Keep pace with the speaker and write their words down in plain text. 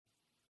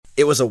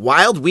It was a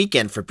wild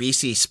weekend for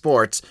BC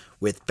sports,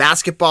 with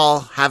basketball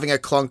having a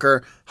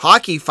clunker,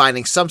 hockey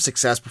finding some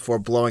success before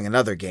blowing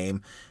another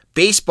game,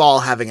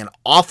 baseball having an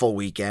awful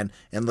weekend,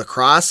 and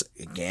lacrosse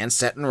again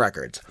setting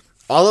records.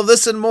 All of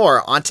this and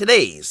more on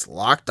today's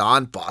Locked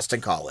On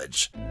Boston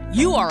College.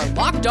 You are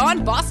Locked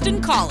On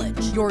Boston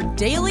College, your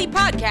daily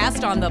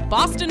podcast on the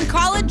Boston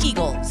College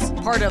Eagles,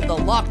 part of the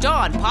Locked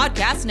On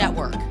Podcast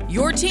Network,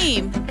 your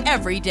team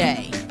every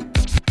day.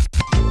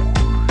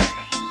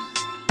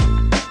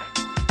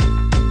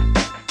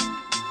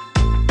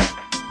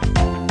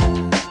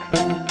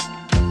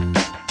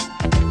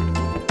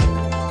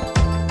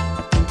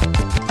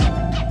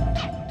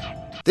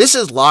 This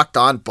is Locked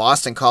On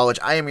Boston College.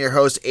 I am your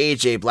host,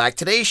 AJ Black.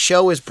 Today's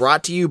show is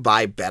brought to you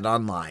by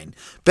BetOnline.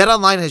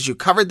 BetOnline has you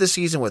covered this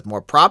season with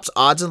more props,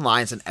 odds, and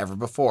lines than ever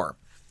before.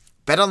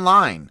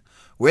 BetOnline,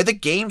 where the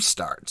game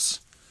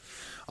starts.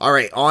 All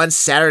right, on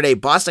Saturday,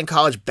 Boston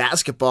College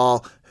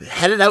basketball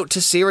headed out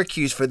to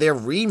Syracuse for their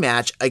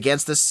rematch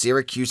against the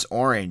Syracuse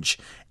Orange.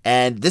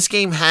 And this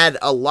game had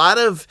a lot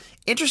of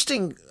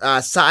interesting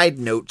side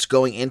notes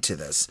going into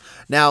this.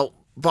 Now,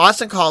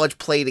 Boston College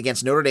played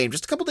against Notre Dame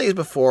just a couple days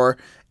before,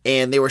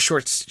 and they were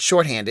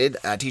shorthanded.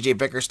 TJ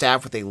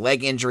Bickerstaff with a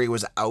leg injury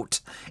was out,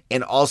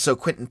 and also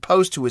Quinton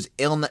Post, who was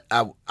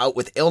out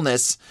with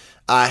illness,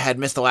 had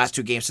missed the last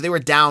two games. So they were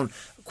down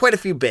quite a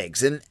few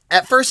bigs. And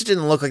at first, it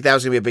didn't look like that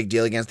was going to be a big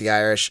deal against the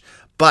Irish.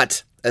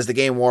 But as the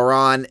game wore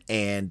on,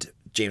 and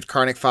James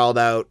Karnick fouled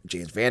out,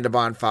 James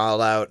Vanderbond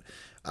fouled out,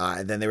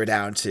 and then they were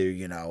down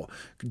to,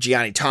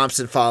 Gianni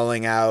Thompson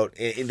following out.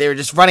 They were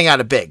just running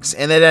out of bigs,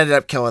 and it ended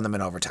up killing them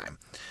in overtime.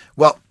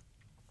 Well,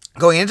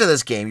 going into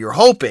this game, you're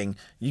hoping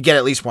you get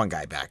at least one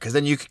guy back, because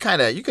then you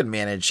could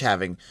manage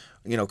having,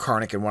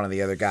 Karnick and one of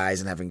the other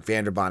guys and having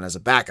Vanderbond as a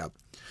backup.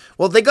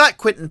 Well, they got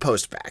Quinton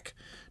Post back.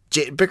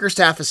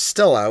 Bickerstaff is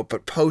still out,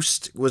 but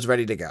Post was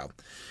ready to go.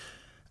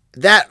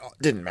 That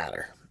didn't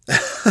matter.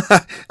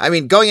 I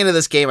mean, going into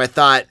this game, I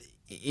thought,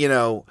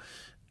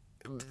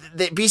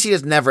 BC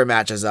just never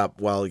matches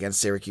up well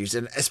against Syracuse,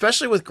 and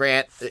especially with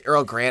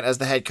Earl Grant as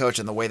the head coach,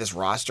 and the way this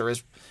roster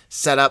is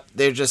set up,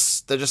 they're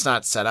just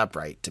not set up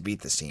right to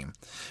beat this team.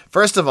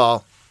 First of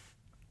all,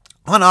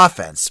 on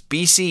offense,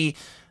 BC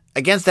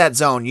against that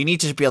zone, you need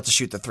to be able to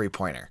shoot the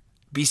three-pointer.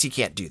 BC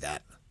can't do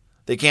that.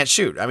 They can't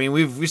shoot. I mean,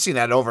 we've seen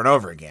that over and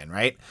over again,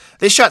 right?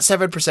 They shot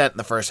 7% in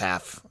the first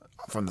half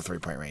from the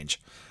three-point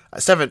range.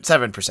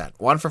 7%,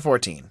 1 for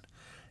 14.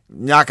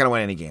 Not going to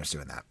win any games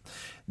doing that.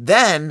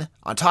 Then,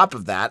 on top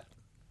of that,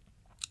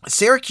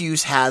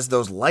 Syracuse has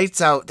those lights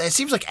out. It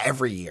seems like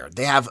every year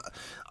they have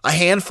a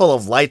handful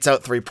of lights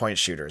out 3-point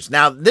shooters.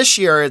 Now, this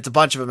year, it's a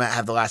bunch of them that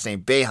have the last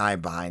name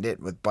Boeheim behind it,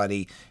 with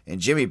Buddy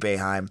and Jimmy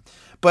Boeheim.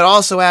 But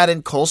also add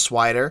in Cole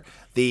Swider,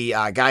 the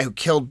guy who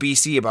killed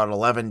BC about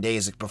 11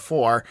 days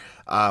before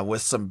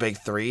with some big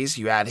threes.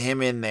 You add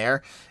him in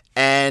there,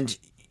 and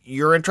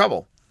you're in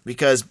trouble.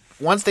 Because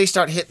once they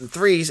start hitting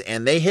threes,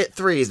 and they hit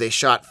threes, they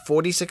shot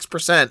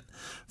 46%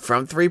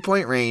 from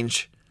 3-point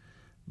range.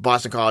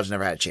 Boston College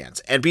never had a chance.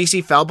 And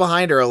BC fell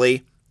behind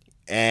early,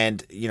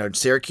 and,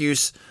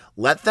 Syracuse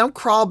let them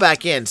crawl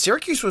back in.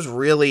 Syracuse was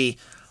really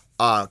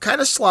kind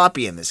of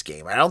sloppy in this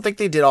game. I don't think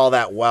they did all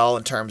that well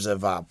in terms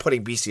of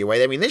putting BC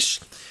away. I mean,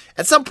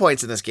 at some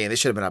points in this game, they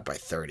should have been up by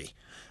 30.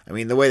 I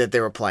mean, the way that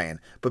they were playing.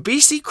 But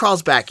BC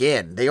crawls back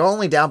in. They were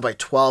only down by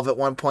 12 at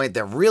one point.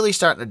 They're really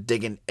starting to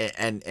dig in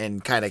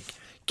and kind of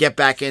get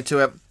back into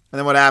it. And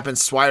then what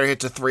happens? Swider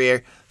hits a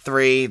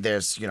three.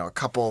 There's, a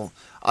couple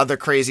other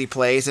crazy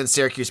plays, and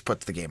Syracuse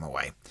puts the game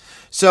away.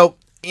 So,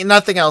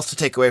 nothing else to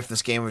take away from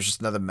this game. It was just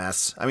another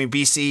mess. I mean,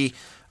 BC,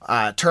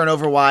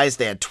 turnover-wise,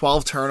 they had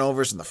 12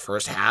 turnovers in the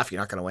first half.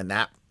 You're not going to win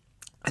that.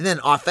 And then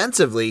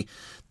offensively,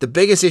 the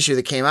biggest issue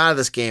that came out of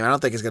this game, I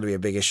don't think is going to be a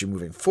big issue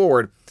moving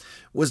forward,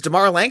 was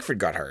DeMar Langford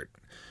got hurt.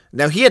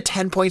 Now, he had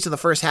 10 points in the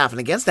first half, and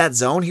against that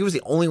zone, he was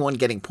the only one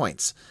getting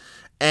points.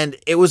 And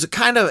it was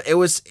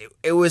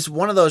it was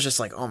one of those just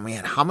like, oh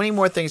man, how many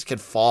more things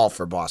could fall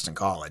for Boston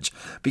College?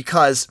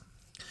 Because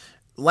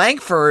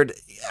Langford,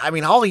 I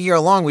mean, all year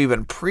long we've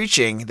been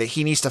preaching that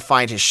he needs to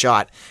find his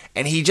shot,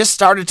 and he just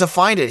started to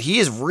find it. He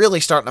is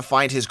really starting to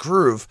find his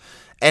groove,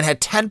 and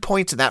had 10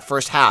 points in that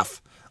first half,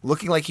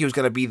 looking like he was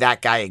going to be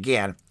that guy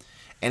again.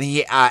 And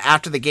he,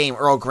 after the game,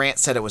 Earl Grant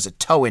said it was a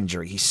toe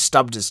injury. He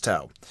stubbed his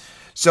toe.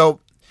 So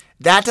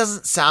that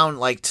doesn't sound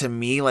like, to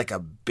me, like a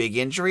big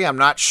injury. I'm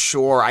not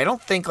sure. I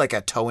don't think like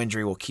a toe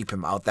injury will keep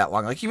him out that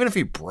long. Like, even if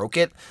he broke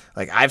it,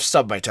 like, I've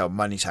stubbed my toe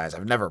many times.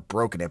 I've never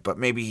broken it, but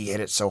maybe he hit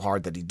it so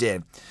hard that he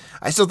did.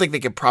 I still think they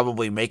could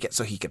probably make it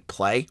so he could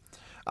play.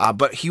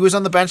 But he was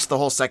on the bench the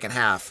whole second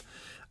half.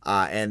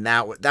 And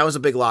that was a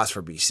big loss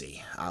for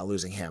BC,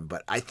 losing him.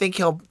 But I think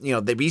the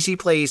BC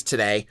plays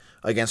today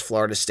against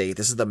Florida State.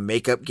 This is the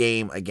makeup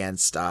game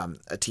against a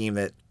team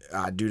that,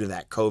 due to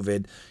that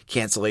COVID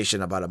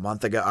cancellation about a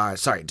month ago,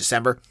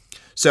 December.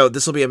 So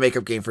this will be a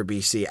makeup game for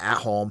BC at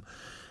home.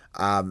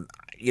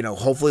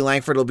 Hopefully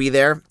Langford will be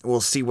there.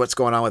 We'll see what's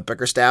going on with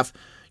Bickerstaff.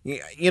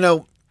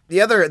 The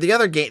other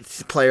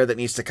player that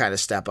needs to kind of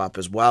step up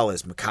as well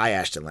is Mekhi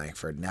Ashton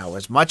Langford. Now,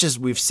 as much as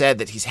we've said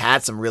that he's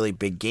had some really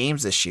big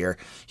games this year,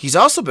 he's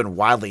also been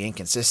wildly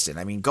inconsistent.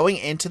 I mean, going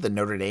into the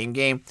Notre Dame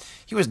game,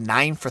 he was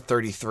 9 for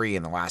 33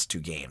 in the last 2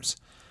 games.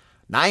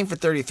 9 for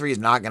 33 is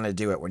not going to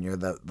do it when you're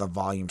the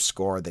volume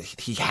scorer that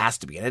he has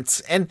to be. And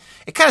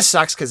it kind of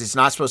sucks because it's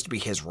not supposed to be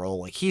his role.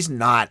 Like, he's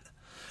a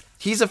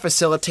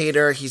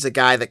facilitator. He's a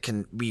guy that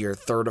can be your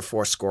third or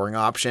fourth scoring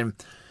option.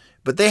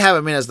 But they have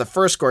him in as the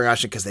first scoring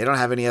option because they don't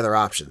have any other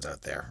options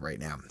out there right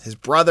now. His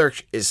brother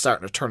is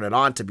starting to turn it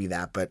on to be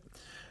that, but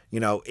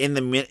in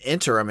the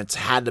interim, it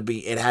had to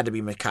be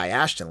Mekhi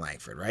Ashton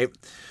Langford, right?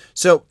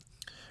 So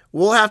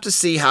we'll have to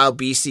see how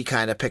BC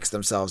kind of picks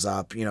themselves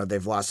up.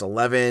 They've lost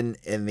 11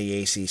 in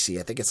the ACC.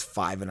 I think it's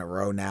 5 in a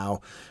row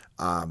now.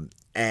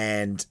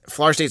 And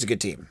Florida State's a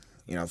good team.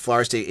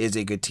 Florida State is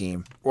a good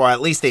team, or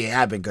at least they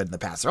have been good in the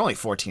past. They're only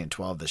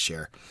 14-12 this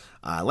year.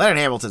 Leonard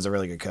Hamilton's a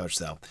really good coach,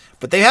 though.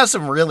 But they have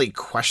some really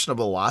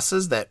questionable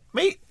losses that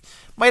might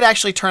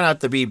actually turn out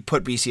to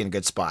put BC in a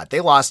good spot.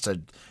 They lost to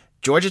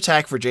Georgia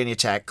Tech, Virginia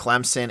Tech,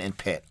 Clemson, and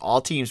Pitt.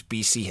 All teams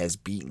BC has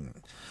beaten.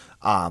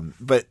 And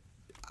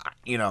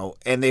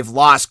they've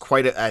lost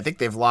I think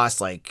they've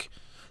lost like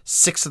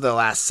 6 of the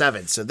last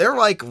 7. So they're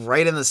like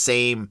right in the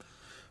same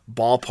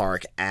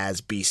ballpark as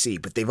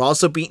BC. But they've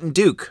also beaten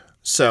Duke.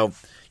 So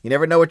you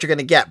never know what you're going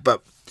to get.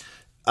 But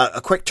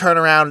a quick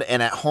turnaround,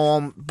 and at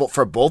home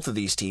for both of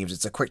these teams,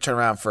 it's a quick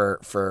turnaround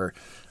for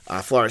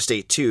Florida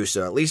State too.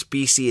 So at least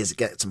BC is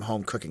getting some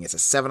home cooking. It's a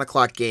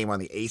 7:00 game on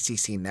the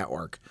ACC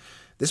network.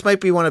 This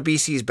might be one of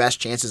BC's best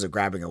chances of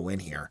grabbing a win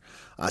here,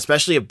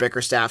 especially if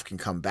Bickerstaff can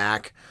come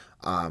back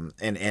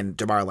and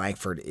DeMar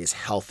Langford is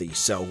healthy.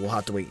 So we'll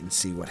have to wait and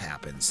see what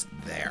happens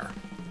there.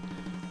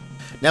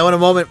 Now, in a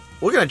moment,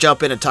 we're going to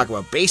jump in and talk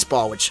about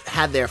baseball, which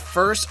had their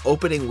first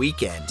opening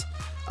weekend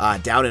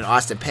down in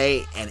Austin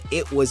Peay, and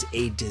it was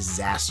a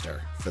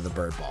disaster for the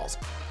Bird Balls.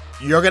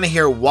 You're going to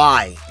hear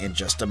why in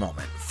just a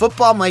moment.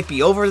 Football might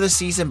be over this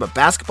season, but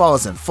basketball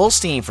is in full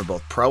steam for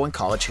both pro and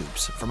college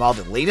hoops. From all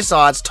the latest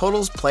odds,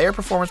 totals, player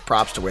performance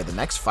props to where the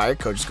next fired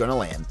coach is going to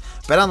land,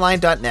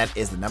 BetOnline.net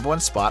is the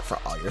 #1 spot for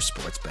all your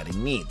sports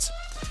betting needs.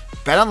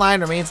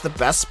 BetOnline remains the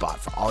best spot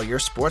for all your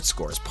sports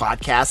scores,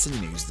 podcasts,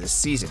 and news this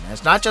season. And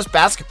it's not just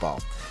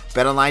basketball.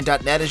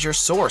 BetOnline.net is your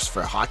source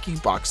for hockey,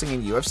 boxing,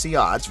 and UFC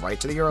odds right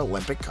to your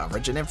Olympic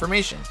coverage and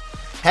information.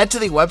 Head to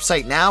the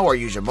website now or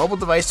use your mobile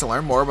device to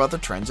learn more about the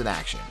trends in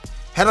action.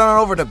 Head on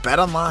over to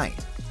BetOnline,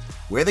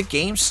 where the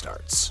game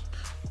starts.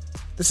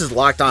 This is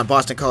Locked On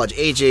Boston College.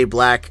 AJ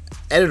Black,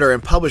 editor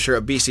and publisher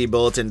of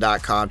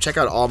BCBulletin.com. Check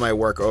out all my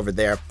work over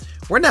there.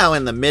 We're now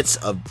in the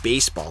midst of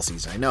baseball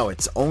season. I know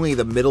it's only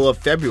the middle of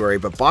February,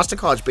 but Boston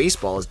College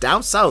baseball is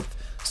down south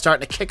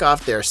starting to kick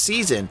off their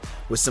season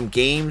with some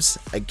games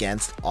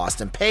against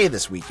Austin Peay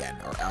this weekend,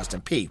 or Austin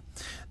Peay.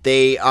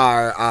 They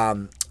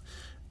are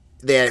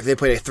they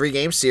played a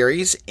 3-game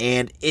series,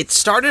 and it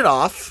started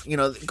off,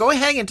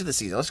 heading into the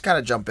season. Let's kind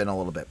of jump in a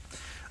little bit.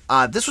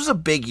 This is going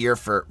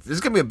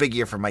to be a big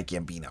year for Mike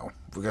Gambino.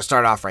 We're going to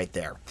start off right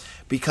there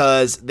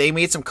because they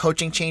made some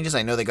coaching changes.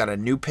 I know they got a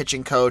new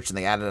pitching coach and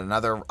they added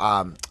another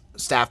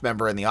staff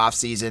member in the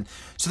offseason.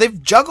 So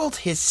they've juggled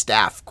his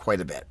staff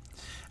quite a bit.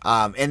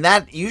 And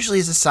that usually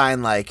is a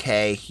sign like,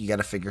 hey, you got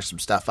to figure some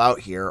stuff out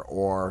here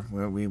or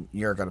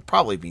you're going to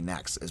probably be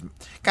next. Is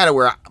kind of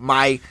where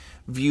my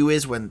view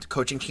is when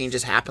coaching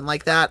changes happen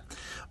like that.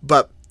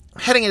 But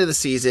heading into the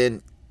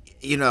season,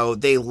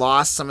 they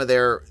lost some of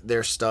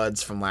their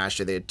studs from last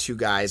year. They had 2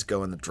 guys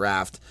go in the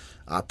draft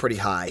pretty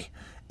high.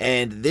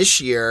 And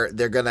this year,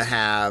 they're going to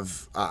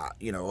have, a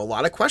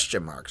lot of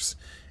question marks.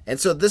 And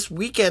so this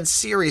weekend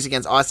series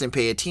against Austin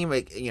Peay, a team,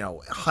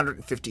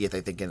 150th,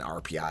 I think, in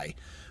RPI,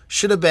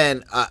 should have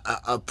been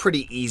a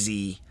pretty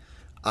easy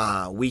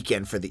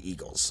weekend for the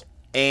Eagles.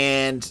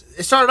 And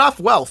it started off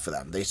well for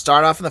them. They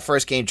start off in the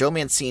first game. Joe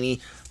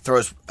Mancini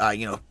throws,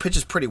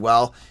 pitches pretty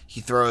well.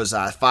 He throws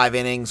 5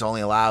 innings,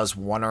 only allows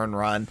 1 earned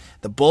run.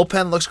 The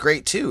bullpen looks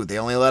great, too. They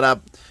only let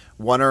up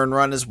 1 earned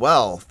run as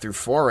well through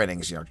 4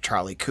 innings.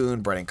 Charlie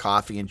Kuhn, Brennan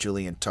Coffey, and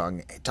Julian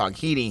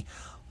Tonghini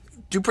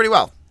do pretty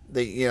well.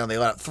 They let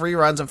up 3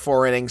 runs in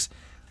 4 innings,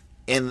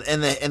 and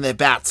the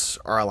bats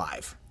are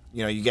alive.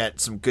 You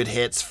get some good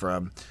hits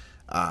from,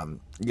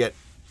 you get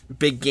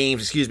big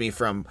games,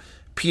 from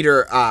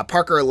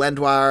Parker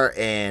Lendwar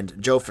and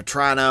Joe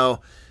Fatrano.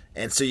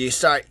 And so you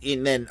start,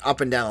 and then up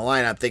and down the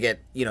lineup, they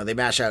get, they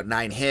mash out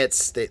 9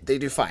 hits. They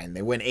do fine.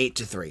 They win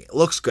 8-3. It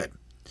looks good.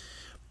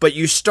 But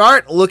you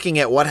start looking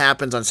at what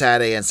happens on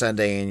Saturday and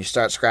Sunday, and you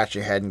start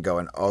scratching your head and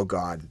going, oh,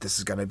 God, this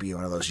is going to be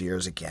one of those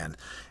years again.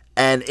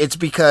 And it's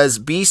because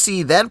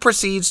BC then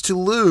proceeds to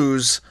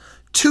lose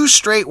 2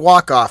 straight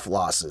walk-off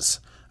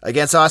losses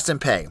against Austin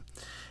Peay.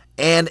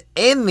 And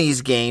in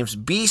these games,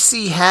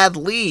 BC had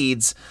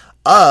leads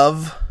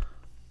of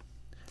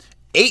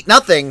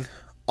 8-0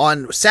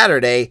 on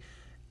Saturday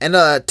and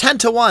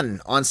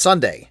 10-1 on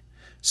Sunday.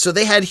 So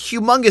they had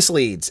humongous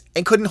leads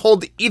and couldn't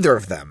hold either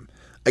of them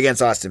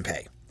against Austin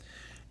Peay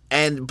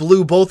and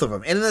blew both of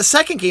them. And in the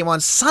second game on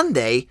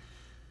Sunday,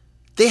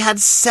 They had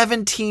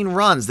 17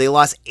 runs. They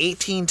lost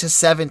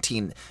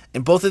 18-17.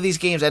 And both of these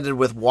games ended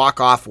with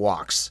walk-off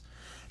walks.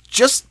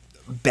 Just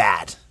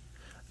bad.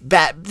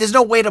 Bad. There's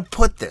no way to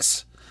put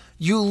this.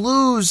 You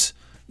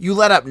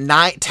let up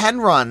 10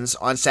 runs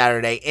on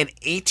Saturday and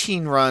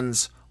 18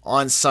 runs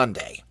on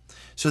Sunday.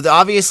 So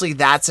obviously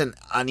that's an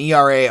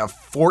ERA of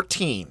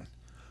 14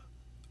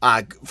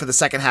 for the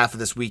second half of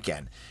this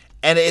weekend.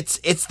 And it's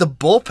the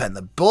bullpen.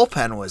 The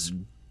bullpen was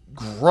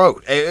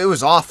gross. It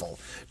was awful.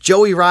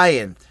 Joey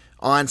Ryan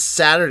on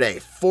Saturday,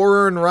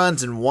 4 earned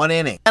runs in 1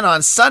 inning. And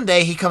on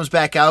Sunday, he comes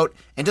back out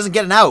and doesn't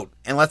get an out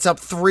and lets up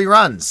 3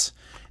 runs.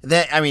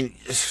 Then,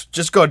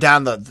 just go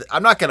down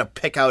I'm not going to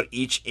pick out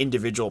each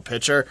individual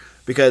pitcher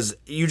because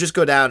you just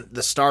go down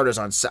the starters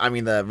the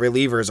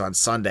relievers on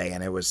Sunday,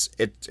 and it was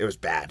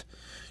bad.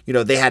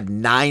 They had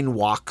 9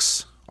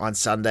 walks on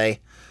Sunday.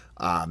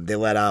 They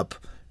let up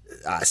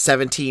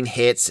 17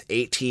 hits,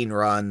 18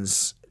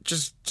 runs,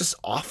 just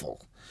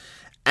awful.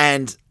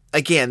 And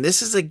again,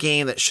 this is a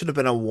game that should have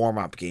been a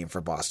warm-up game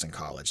for Boston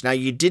College. Now,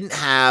 you didn't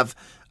have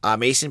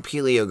Mason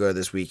Pelio go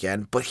this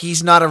weekend, but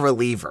he's not a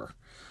reliever.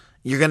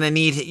 You're going to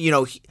need,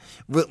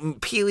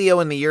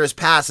 Pelio in the years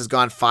past has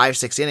gone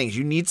 5-6 innings.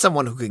 You need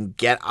someone who can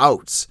get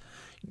outs.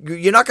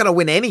 You're not going to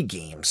win any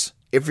games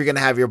if you're going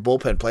to have your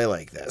bullpen play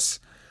like this.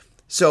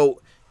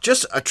 So,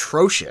 just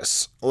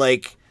atrocious.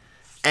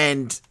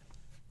 And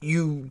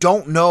you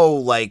don't know,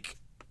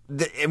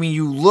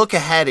 you look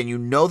ahead and you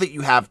know that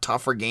you have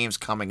tougher games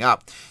coming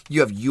up.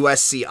 You have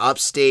USC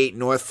Upstate,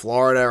 North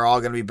Florida are all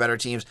going to be better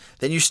teams.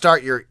 Then you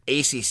start your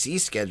ACC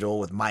schedule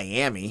with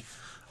Miami.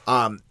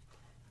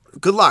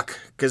 Good luck,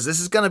 because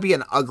this is going to be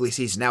an ugly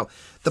season. Now,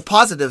 the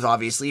positive,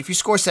 obviously, if you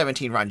score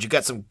 17 runs, you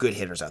got some good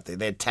hitters out there.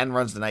 They had 10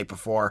 runs the day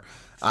before.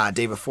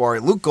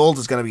 Luke Gold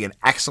is going to be an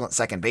excellent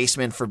second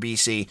baseman for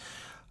BC.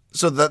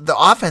 So the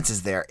offense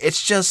is there.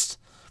 It's just,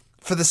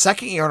 for the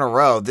second year in a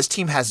row, this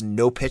team has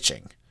no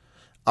pitching.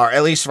 Or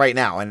at least right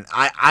now. And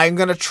I'm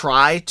going to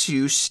try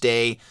to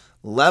stay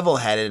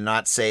level-headed and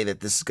not say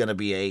that this is going to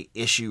be a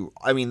issue.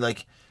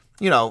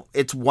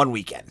 It's one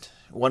weekend.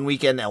 One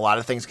weekend, a lot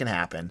of things can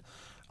happen.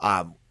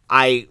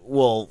 I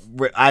will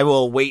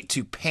wait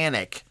to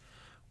panic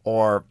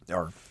or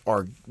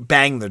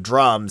bang the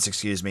drums,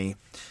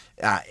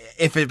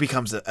 if it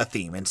becomes a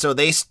theme. And so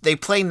they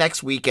play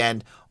next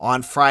weekend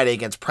on Friday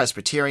against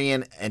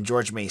Presbyterian and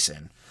George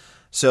Mason.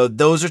 So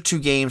those are 2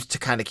 games to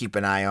kind of keep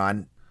an eye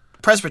on.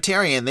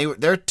 Presbyterian,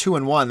 they're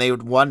 2-1. They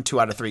won 2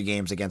 out of 3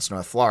 games against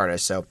North Florida.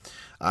 So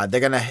they're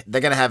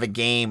gonna have a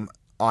game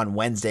on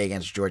Wednesday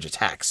against Georgia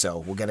Tech. So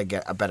we're gonna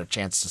get a better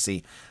chance to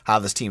see how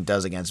this team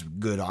does against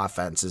good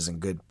offenses and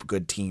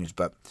good teams.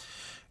 But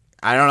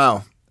I don't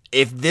know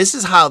if this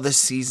is how this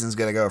season's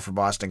gonna go for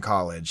Boston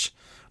College.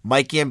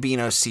 Mike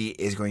Gambino's seat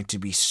is going to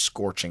be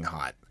scorching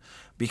hot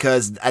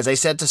because, as I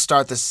said to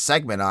start this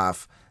segment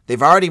off,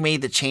 they've already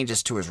made the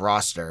changes to his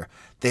roster.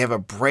 They have a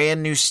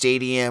brand new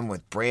stadium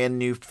with brand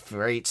new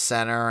freight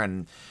center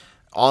and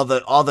all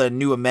the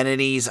new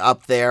amenities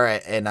up there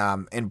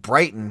in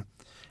Brighton.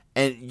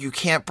 And you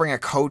can't bring a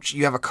coach.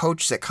 You have a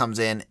coach that comes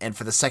in and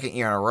for the second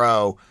year in a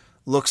row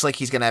looks like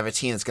he's going to have a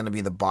team that's going to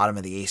be the bottom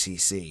of the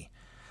ACC.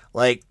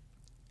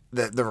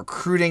 The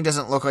recruiting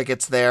doesn't look like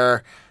it's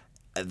there.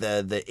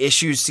 The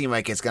issues seem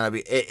like it's going to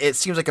be. It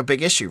seems like a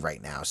big issue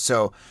right now.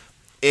 So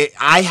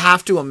I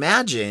have to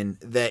imagine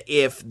that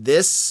if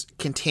this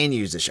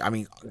continues,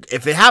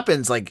 if it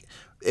happens,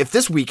 if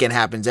this weekend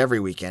happens every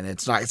weekend,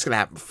 it's going to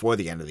happen before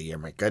the end of the year.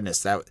 My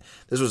goodness,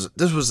 this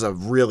was a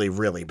really,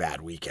 really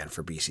bad weekend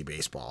for BC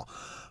baseball.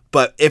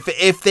 But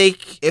if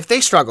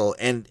they struggle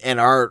and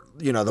are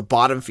the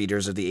bottom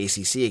feeders of the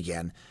ACC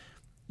again,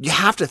 you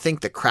have to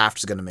think that Kraft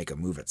is going to make a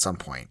move at some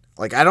point.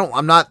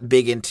 I'm not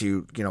big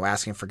into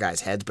asking for guys'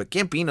 heads, but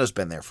Gambino's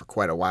been there for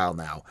quite a while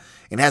now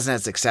and hasn't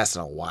had success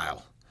in a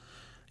while.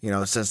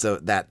 Since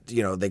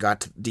they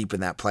got deep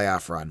in that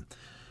playoff run.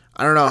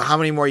 I don't know how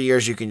many more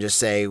years you can just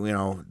say,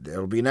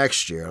 it'll be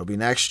next year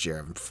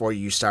before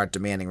you start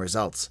demanding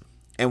results.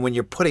 And when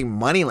you're putting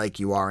money like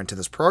you are into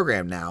this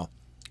program now,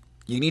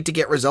 you need to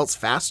get results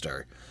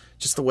faster.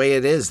 Just the way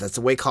it is. That's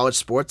the way college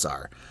sports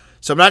are.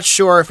 So I'm not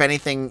sure if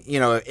anything,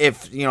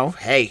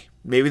 hey,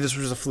 maybe this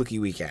was a fluky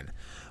weekend.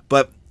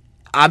 But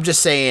I'm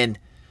just saying,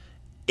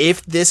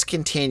 if this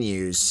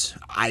continues,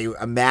 I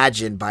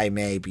imagine by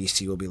May,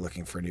 BC will be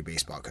looking for a new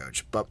baseball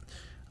coach. But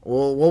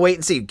we'll wait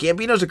and see.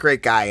 Gambino's a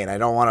great guy, and I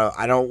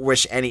don't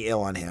wish any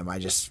ill on him.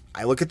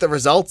 I look at the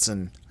results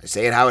and I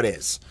say it how it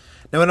is.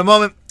 Now, in a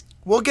moment,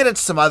 we'll get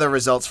into some other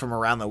results from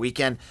around the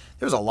weekend.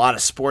 There's a lot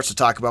of sports to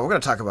talk about. We're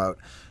going to talk about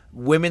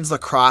women's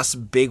lacrosse,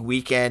 big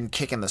weekend,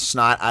 kicking the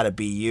snot out of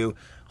BU,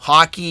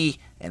 hockey,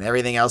 and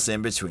everything else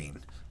in between.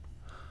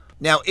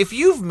 Now, if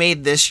you've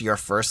made this your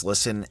first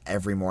listen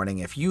every morning,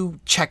 if you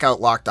check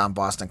out Locked On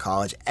Boston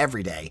College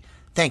every day,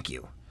 thank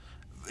you.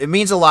 it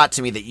means a lot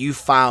to me that you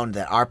found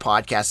that our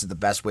podcast is the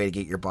best way to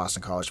get your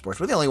Boston College sports.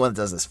 We're the only one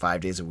that does this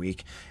 5 days a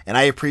week, and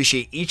I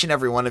appreciate each and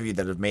every one of you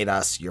that have made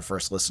us your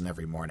first listen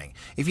every morning.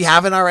 If you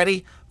haven't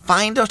already,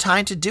 find a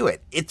time to do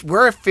it.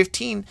 We're like a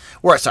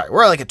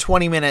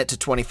 20-minute to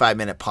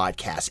 25-minute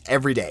podcast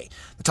every day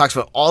that talks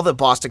about all the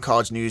Boston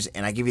College news,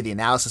 and I give you the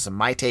analysis and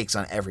my takes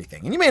on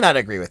everything. And you may not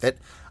agree with it,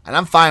 and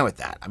I'm fine with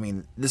that. I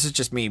mean, this is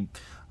just me,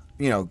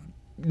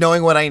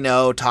 knowing what I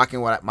know,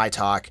 talking what my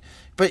talk.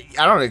 But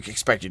I don't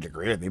expect you to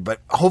agree with me, but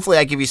hopefully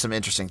I give you some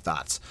interesting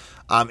thoughts.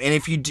 And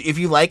if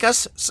you like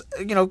us,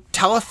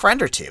 tell a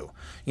friend or two.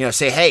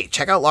 Say, hey,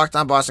 check out Locked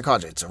On Boston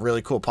College. It's a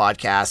really cool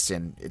podcast,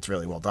 and it's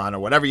really well done, or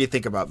whatever you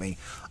think about me.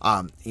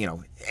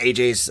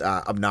 AJ's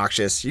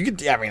obnoxious.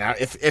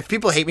 If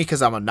people hate me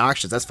because I'm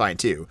obnoxious, that's fine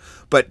too.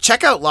 But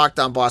check out Locked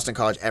On Boston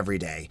College every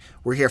day.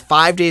 We're here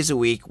 5 days a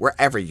week,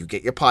 wherever you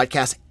get your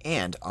podcast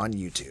and on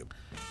YouTube.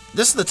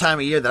 This is the time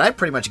of year that I've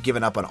pretty much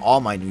given up on all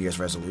my New Year's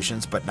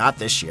resolutions, but not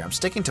this year. I'm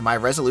sticking to my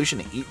resolution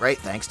to eat right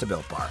thanks to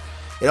Built Bar.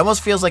 It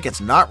almost feels like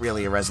it's not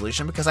really a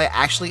resolution because I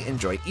actually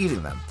enjoy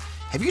eating them.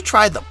 Have you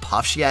tried the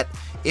Puffs yet?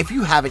 If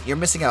you haven't, you're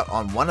missing out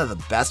on one of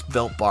the best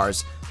Built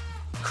Bar's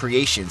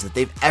creations that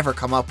they've ever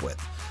come up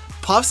with.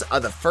 Puffs are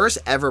the first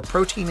ever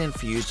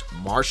protein-infused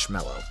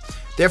marshmallow.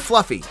 They're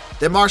fluffy,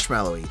 they're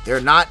marshmallowy,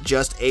 they're not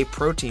just a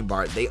protein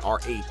bar, they are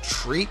a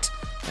treat,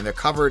 and they're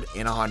covered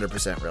in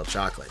 100% real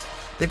chocolate.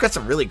 They've got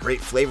some really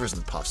great flavors in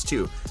the Puffs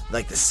too,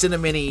 like the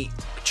cinnamony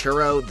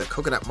churro, the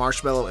coconut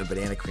marshmallow, and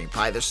banana cream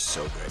pie. They're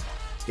so good.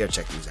 You gotta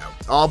check these out.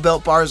 All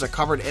Built Bars are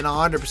covered in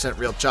 100%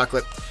 real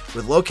chocolate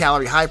with low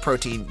calorie, high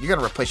protein. You're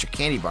gonna replace your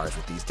candy bars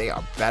with these. They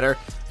are better.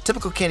 A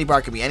typical candy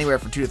bar can be anywhere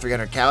from 200 to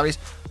 300 calories.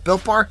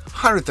 Built Bar,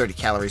 130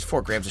 calories,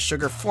 4 grams of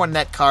sugar, 4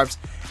 net carbs,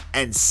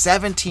 and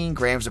 17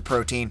 grams of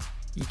protein.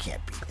 You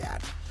can't beat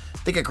that.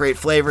 They got great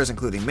flavors,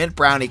 including mint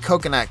brownie,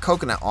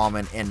 coconut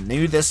almond, and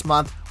new this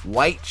month,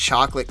 white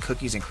chocolate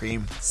cookies and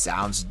cream.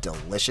 Sounds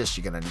delicious.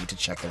 You're going to need to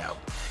check it out.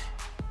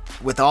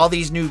 With all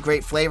these new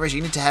great flavors,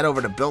 you need to head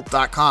over to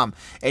Built.com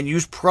and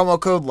use promo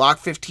code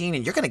LOCK15,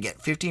 and you're going to get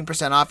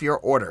 15% off your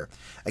order.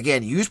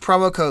 Again, use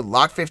promo code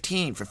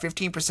LOCK15 for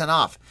 15%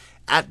 off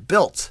at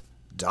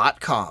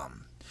Built.com.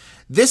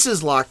 This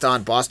is Locked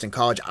On Boston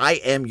College. I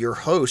am your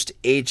host,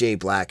 AJ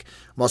Black.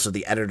 I'm also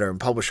the editor and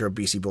publisher of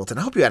BC Bulletin.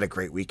 I hope you had a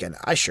great weekend.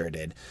 I sure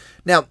did.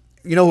 Now,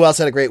 you know who else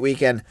had a great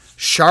weekend?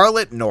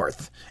 Charlotte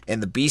North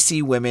and the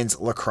BC women's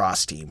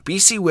lacrosse team.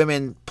 BC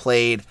women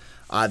played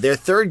their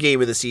third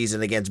game of the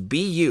season against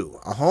BU,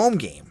 a home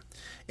game,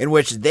 in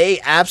which they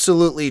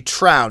absolutely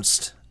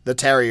trounced the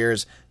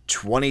Terriers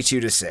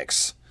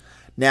 22-6.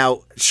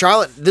 Now,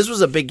 Charlotte, this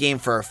was a big game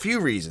for a few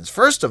reasons.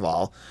 First of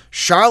all,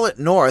 Charlotte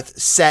North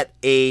set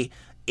a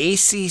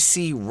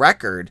ACC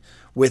record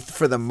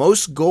for the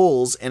most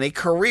goals in a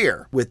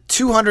career with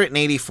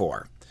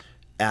 284.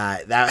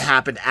 That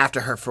happened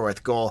after her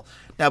fourth goal.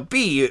 Now,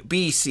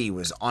 BC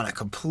was on a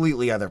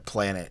completely other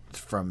planet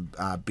from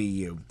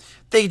BU.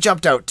 They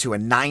jumped out to a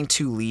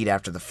 9-2 lead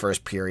after the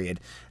first period,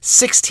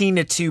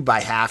 16-2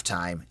 by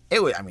halftime.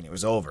 It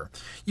was over.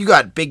 You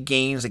got big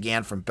games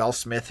again from Belle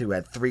Smith, who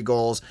had 3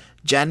 goals.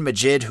 Jen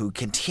Majid, who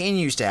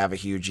continues to have a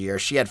huge year.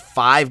 She had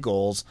 5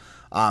 goals.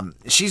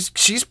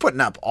 She's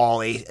putting up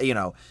all if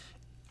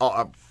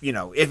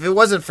it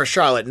wasn't for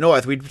Charlotte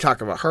North, we'd be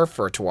talking about her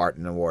for a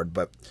Tewaaraton Award.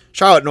 But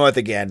Charlotte North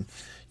again,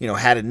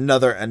 had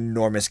another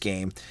enormous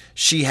game.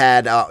 She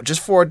had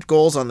just 4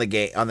 goals on the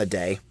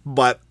day,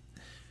 but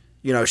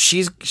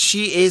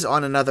she is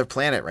on another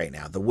planet right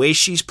now. The way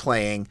she's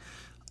playing,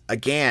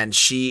 again,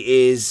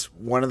 she is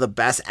one of the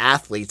best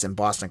athletes in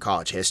Boston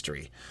College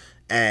history.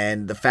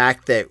 And the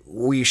fact that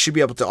we should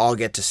be able to all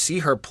get to see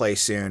her play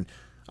soon,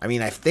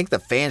 I think the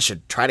fans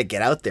should try to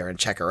get out there and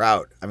check her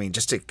out.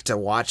 Just to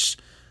watch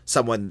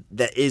someone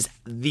that is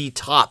the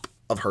top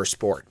of her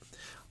sport.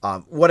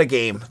 What a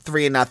game.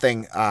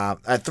 3-0,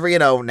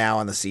 3-0 now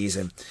on the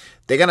season.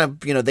 They're going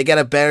to, they get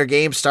a better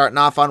game starting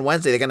off on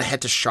Wednesday. They're going to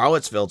head to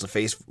Charlottesville to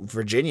face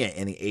Virginia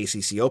in the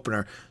ACC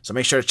opener. So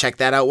make sure to check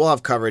that out. We'll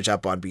have coverage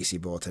up on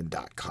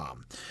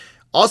bcbulletin.com.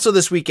 Also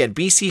this weekend,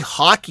 BC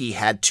Hockey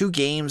had 2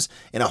 games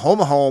in a home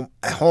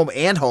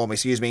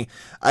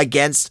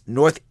against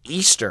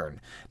Northeastern.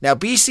 Now,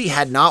 BC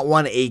had not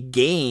won a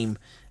game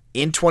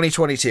in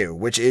 2022,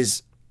 which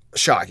is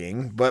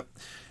shocking, but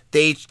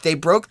they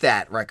broke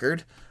that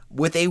record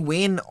with a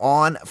win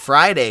on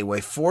Friday, a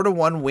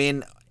 4-1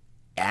 win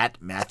at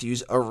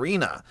Matthews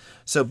Arena.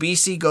 So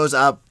BC goes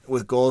up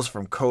with goals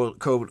from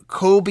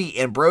Kobe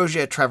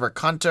Ambrosia, Trevor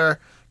Kuntar,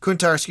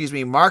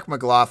 Mark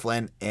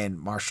McLaughlin, and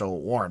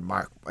Marshall Warren.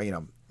 Mark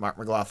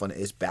McLaughlin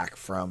is back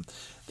from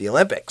the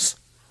Olympics.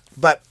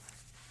 But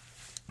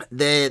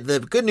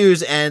the good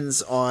news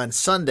ends on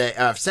Saturday,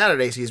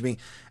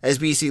 as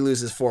BC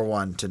loses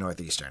 4-1 to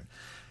Northeastern.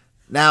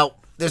 Now,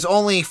 there's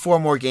only 4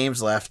 more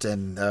games left,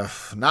 and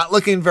not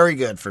looking very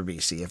good for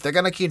BC. If they're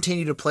going to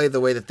continue to play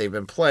the way that they've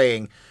been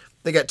playing,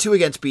 they got 2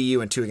 against BU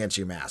and 2 against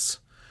UMass.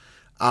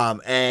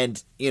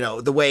 And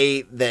the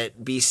way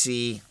that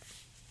BC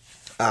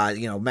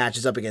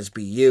matches up against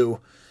BU,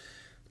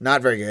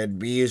 Not very good.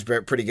 BU's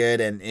pretty good,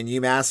 and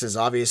UMass is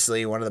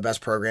obviously one of the best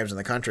programs in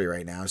the country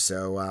right now.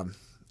 So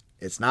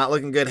it's not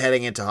looking good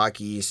heading into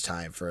Hockey East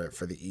time for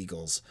the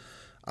Eagles.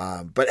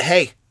 But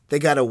hey, they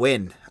got to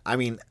win. I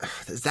mean,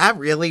 is that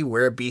really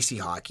where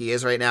BC hockey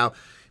is right now?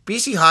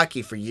 BC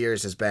hockey for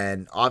years has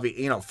been,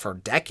 for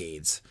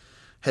decades,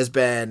 has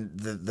been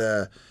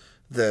the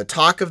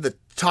talk of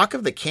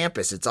the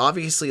campus. It's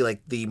obviously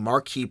like the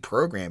marquee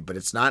program, but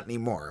it's not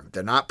anymore.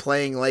 They're not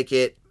playing like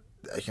it.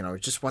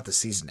 Just want the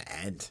season to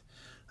end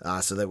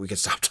so that we can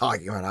stop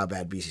talking about how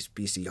bad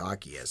BC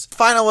hockey is.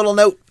 Final little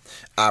note,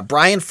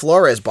 Brian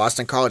Flores,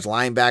 Boston College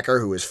linebacker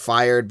who was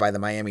fired by the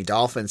Miami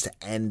Dolphins to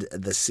end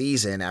the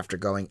season after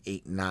going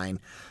 8-9,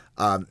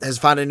 has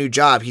found a new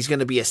job. He's going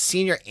to be a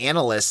senior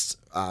analyst.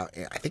 I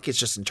think it's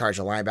just in charge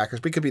of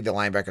linebackers, but he could be the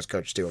linebackers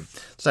coach too.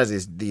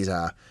 Sometimes these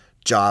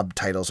job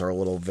titles are a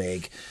little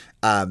vague.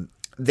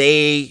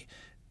 They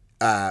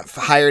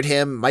hired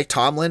him, Mike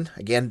Tomlin,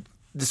 again,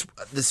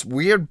 this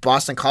weird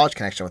Boston College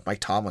connection with Mike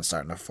Tomlin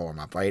starting to form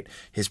up, right?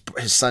 His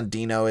son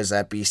Dino is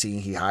at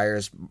BC. He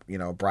hires,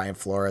 Brian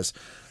Flores.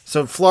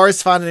 So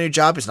Flores found a new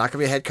job. He's not going to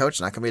be a head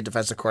coach, not going to be a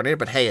defensive coordinator,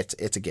 but hey,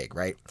 it's a gig,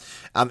 right?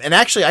 And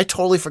actually, I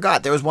totally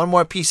forgot. There was one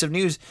more piece of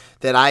news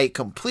that I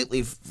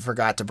completely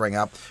forgot to bring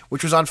up,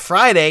 which was on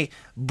Friday.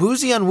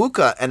 Buzi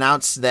Onwuka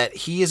announced that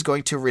he is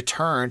going to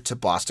return to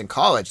Boston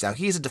College. Now,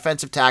 he's a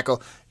defensive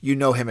tackle. You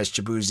know him as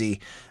Chibuzi.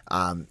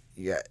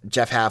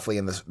 Jeff Hafley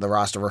and the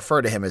roster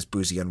refer to him as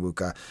Buzi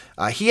Onwuka.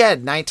 He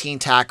had 19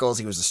 tackles.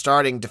 He was a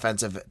starting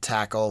defensive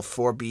tackle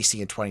for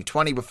BC in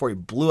 2020 before he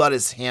blew out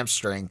his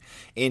hamstring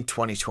in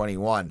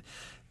 2021.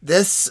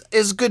 This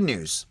is good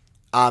news.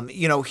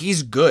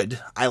 He's good.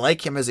 I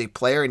like him as a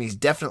player, and he's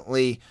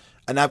definitely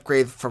an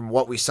upgrade from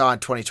what we saw in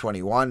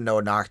 2021. No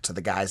knock to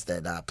the guys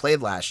that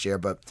played last year,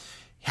 but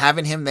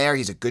having him there,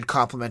 he's a good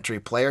complementary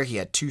player. He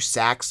had 2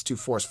 sacks, 2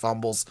 forced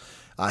fumbles.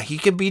 He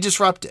can be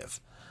disruptive.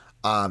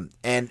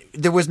 And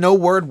there was no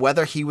word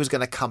whether he was going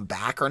to come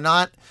back or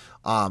not.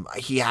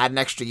 He had an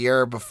extra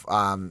year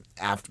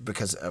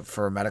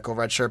for a medical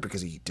red shirt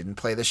because he didn't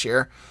play this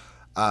year.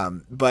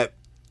 But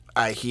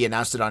he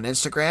announced it on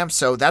Instagram.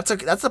 So that's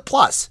a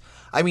plus.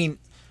 I mean,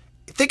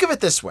 think of it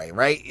this way,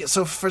 right?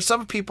 So for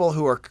some people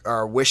who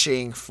are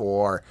wishing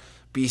for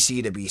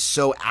BC to be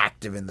so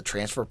active in the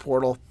transfer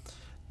portal,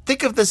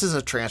 think of this as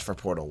a transfer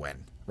portal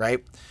win,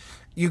 right?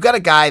 You got a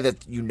guy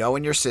that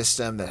in your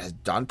system that has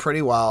done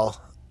pretty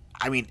well.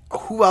 I mean,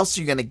 who else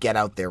are you going to get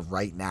out there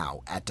right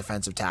now at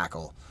defensive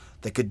tackle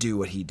that could do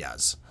what he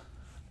does?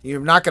 You're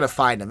not going to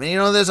find him.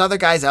 And there's other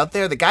guys out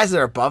there. The guys that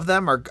are above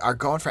them are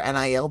going for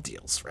NIL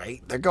deals,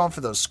 right? They're going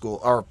for those school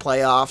or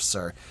playoffs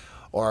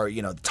or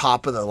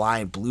top of the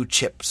line blue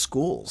chip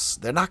schools.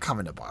 They're not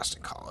coming to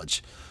Boston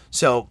College.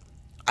 So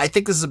I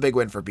think this is a big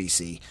win for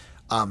BC.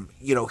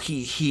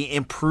 He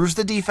improves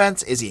the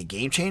defense. Is he a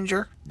game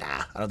changer?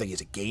 Nah, I don't think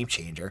he's a game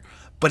changer.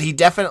 But he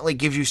definitely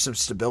gives you some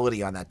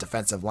stability on that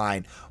defensive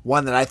line,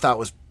 one that I thought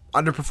was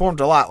underperformed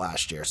a lot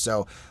last year.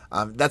 So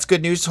that's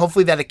good news.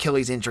 Hopefully that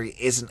Achilles injury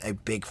isn't a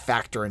big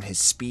factor in his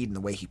speed and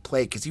the way he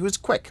played, because he was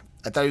quick.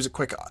 I thought he was a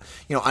quick,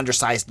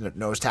 undersized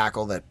nose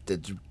tackle that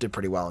did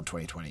pretty well in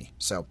 2020.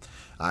 So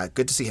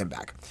good to see him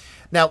back.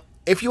 Now,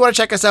 if you want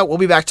to check us out, we'll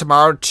be back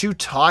tomorrow to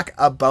talk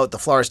about the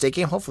Florida State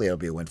game. Hopefully it'll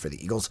be a win for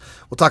the Eagles.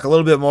 We'll talk a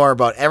little bit more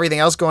about everything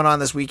else going on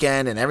this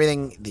weekend and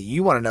everything that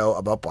you want to know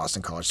about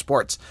Boston College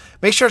sports.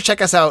 Make sure to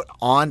check us out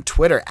on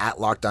Twitter at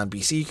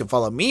LockedOnBC. You can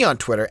follow me on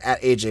Twitter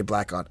at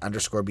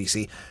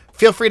AJBlack_BC.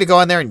 Feel free to go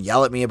on there and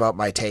yell at me about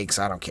my takes.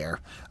 I don't care.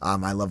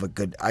 I love a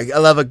good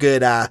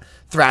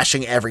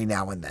thrashing every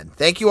now and then.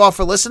 Thank you all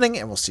for listening,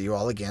 and we'll see you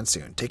all again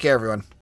soon. Take care, everyone.